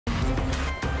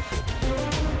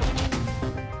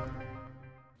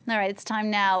All right, it's time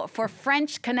now for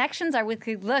French Connections, our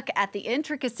weekly look at the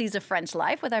intricacies of French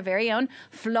life with our very own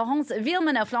Florence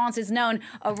Villemin. Now, Florence is known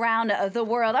around the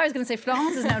world. I was going to say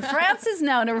Florence is known. France is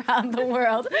known around the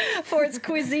world for its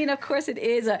cuisine. Of course, it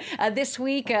is. This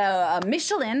week,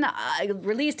 Michelin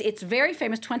released its very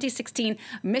famous 2016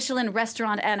 Michelin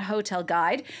Restaurant and Hotel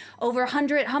Guide. Over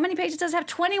 100, how many pages does it have?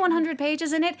 2,100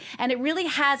 pages in it. And it really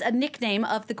has a nickname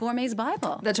of the gourmet's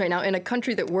Bible. That's right. Now, in a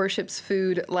country that worships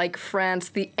food like France,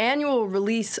 the annual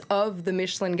release of the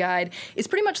Michelin Guide is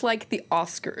pretty much like the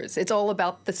Oscars. It's all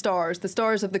about the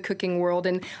stars of the cooking world,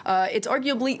 and it's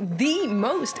arguably the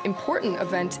most important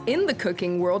event in the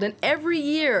cooking world, and every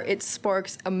year it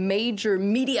sparks a major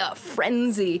media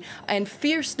frenzy and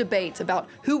fierce debates about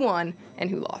who won and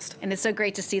who lost. And it's so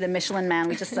great to see the Michelin Man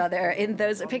we just saw there in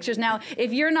those pictures. Now,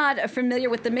 if you're not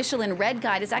familiar with the Michelin Red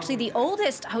Guide, it's actually the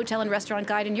oldest hotel and restaurant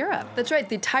guide in Europe. That's right.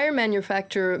 The tire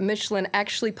manufacturer Michelin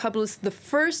actually published the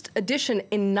first edition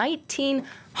in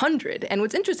 1900. And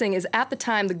what's interesting is at the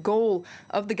time, the goal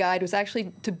of the guide was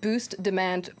actually to boost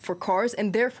demand for cars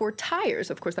and therefore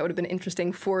tires. Of course, that would have been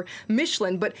interesting for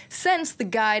Michelin. But since the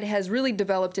guide has really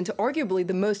developed into arguably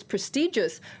the most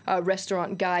prestigious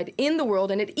restaurant guide in the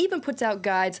world, and it even puts out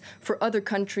guides for other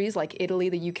countries like Italy,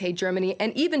 the UK, Germany,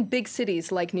 and even big cities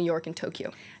like New York and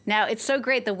Tokyo. Now, it's so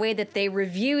great the way that they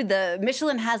review. The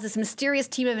Michelin has this mysterious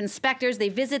team of inspectors. They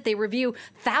visit, they review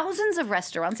thousands of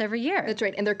restaurants every year. That's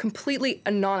right, and they're completely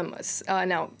anonymous.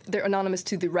 Now, they're anonymous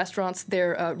to the restaurants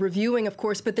they're reviewing, of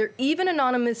course, but they're even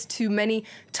anonymous to many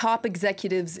top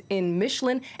executives in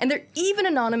Michelin, and they're even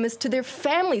anonymous to their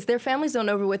families. Their families don't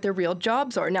know what their real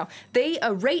jobs are. Now, they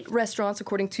rate restaurants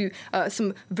according to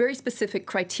some very specific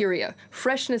criteria: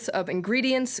 freshness of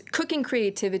ingredients, cooking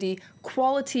creativity,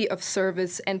 quality of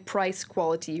service, and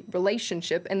price-quality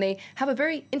relationship. And they have a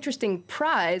very interesting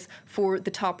prize for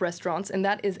the top restaurants, and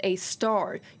that is a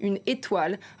star, une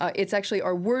étoile. It's actually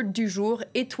our word du jour,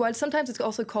 étoile. Sometimes it's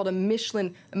also called a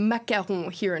Michelin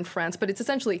macaron here in France, but it's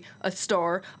essentially a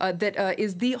star that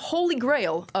is the holy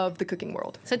grail of the cooking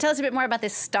world. So tell us a bit more about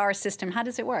this star system. How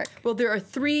does it work? Well, there are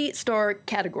 3 star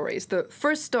categories. The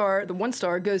first star, the 1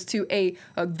 star, goes to a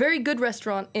very good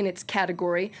restaurant in its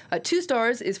category. 2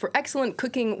 stars is for excellent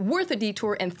cooking, worth a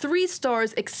detour, and 3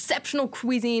 stars, exceptional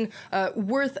cuisine,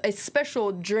 worth a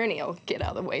special journey. I'll get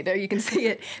out of the way there, you can see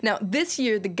it. Now, this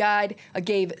year, the guide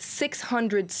gave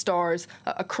 600 stars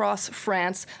across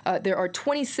France. There are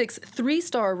 26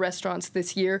 3-star restaurants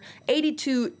this year,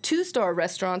 82 2-star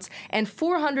restaurants, and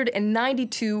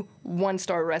 492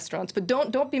 1-star restaurants. But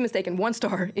don't be mistaken, 1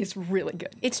 star is really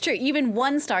good. It's true. Even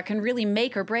 1 star can really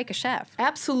make or break a chef.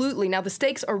 Absolutely. Now, the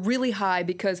stakes are really high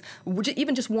because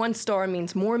even just 1 star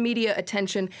means more media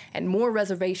attention and more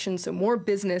reservations, so more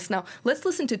business. Now, let's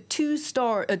listen to 2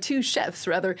 chefs,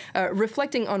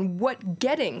 reflecting on what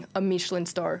getting a Michelin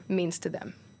star means to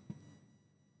them.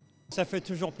 Ça fait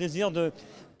toujours plaisir de...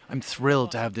 I'm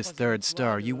thrilled to have this 3rd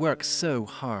star. You work so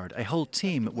hard. A whole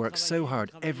team works so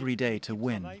hard every day to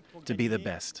win, to be the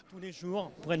best.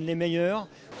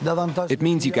 It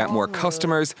means you get more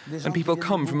customers and people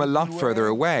come from a lot further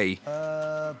away.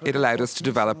 It allowed us to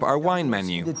develop our wine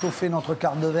menu.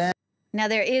 Now,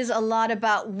 there is a lot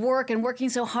about work and working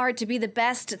so hard to be the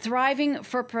best, thriving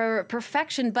for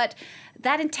perfection, but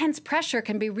that intense pressure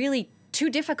can be really too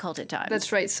difficult at times.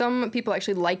 That's right. Some people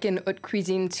actually liken haute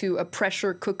cuisine to a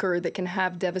pressure cooker that can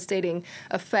have devastating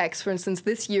effects. For instance,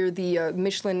 this year, the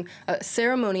Michelin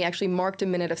ceremony actually marked a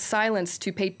minute of silence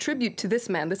to pay tribute to this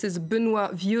man. This is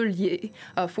Benoît Viollier,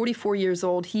 44 years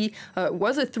old. He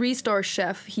was a 3-star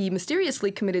chef. He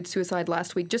mysteriously committed suicide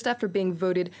last week just after being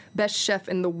voted best chef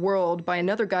in the world by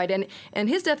another guide. And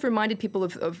his death reminded people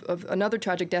of another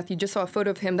tragic death. You just saw a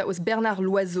photo of him. That was Bernard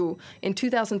Loiseau. In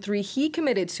 2003, he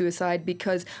committed suicide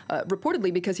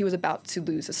reportedly because he was about to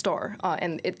lose a star.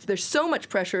 And there's so much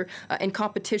pressure and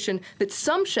competition that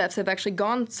some chefs have actually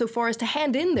gone so far as to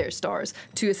hand in their stars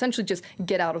to essentially just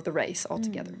get out of the race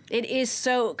altogether. It is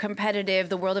so competitive,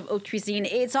 the world of haute cuisine.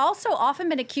 It's also often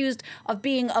been accused of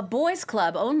being a boys'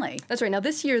 club only. That's right. Now,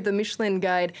 this year, the Michelin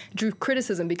Guide drew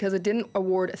criticism because it didn't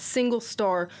award a single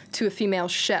star to a female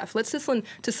chef. Let's listen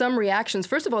to some reactions.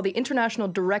 First of all, the international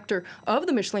director of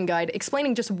the Michelin Guide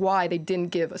explaining just why they didn't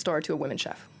give a star to a women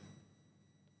chef.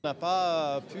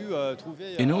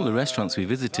 In all the restaurants we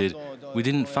visited, we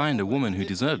didn't find a woman who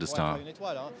deserved a star.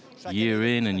 Year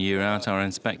in and year out, our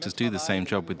inspectors do the same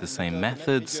job with the same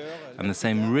methods and the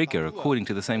same rigor according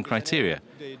to the same criteria.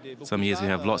 Some years we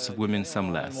have lots of women,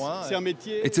 some less.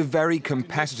 It's a very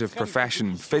competitive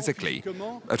profession physically.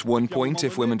 At one point,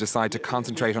 if women decide to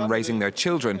concentrate on raising their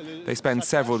children, they spend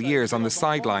several years on the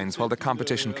sidelines while the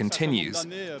competition continues.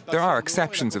 There are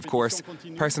exceptions, of course.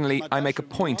 Personally, I make a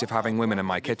point of having women in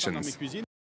my kitchens.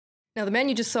 Now, the man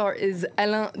you just saw is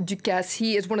Alain Ducasse.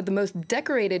 He is one of the most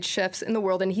decorated chefs in the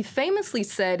world, and he famously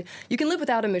said, you can live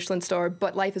without a Michelin star,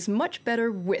 but life is much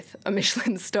better with a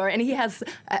Michelin star, and he has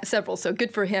several, so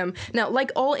good for him. Now,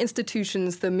 like all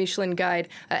institutions, the Michelin Guide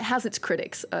has its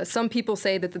critics. Some people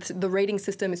say that the rating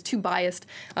system is too biased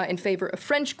in favor of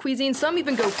French cuisine. Some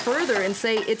even go further and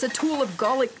say it's a tool of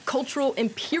Gallic cultural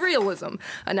imperialism.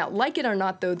 Now, like it or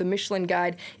not, though, the Michelin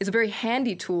Guide is a very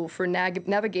handy tool for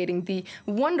navigating the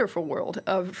wonderful world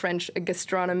of French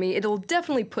gastronomy. It'll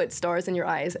definitely put stars in your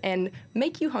eyes and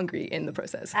make you hungry in the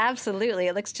process. Absolutely.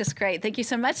 It looks just great. Thank you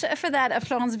so much for that,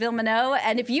 Florence Villeminot.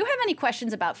 And if you have any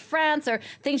questions about France or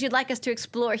things you'd like us to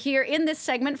explore here in this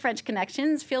segment, French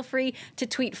Connections, feel free to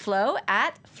tweet Flo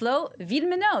at Flo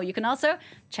Villeminot. You can also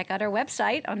check out our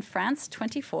website on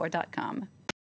France24.com.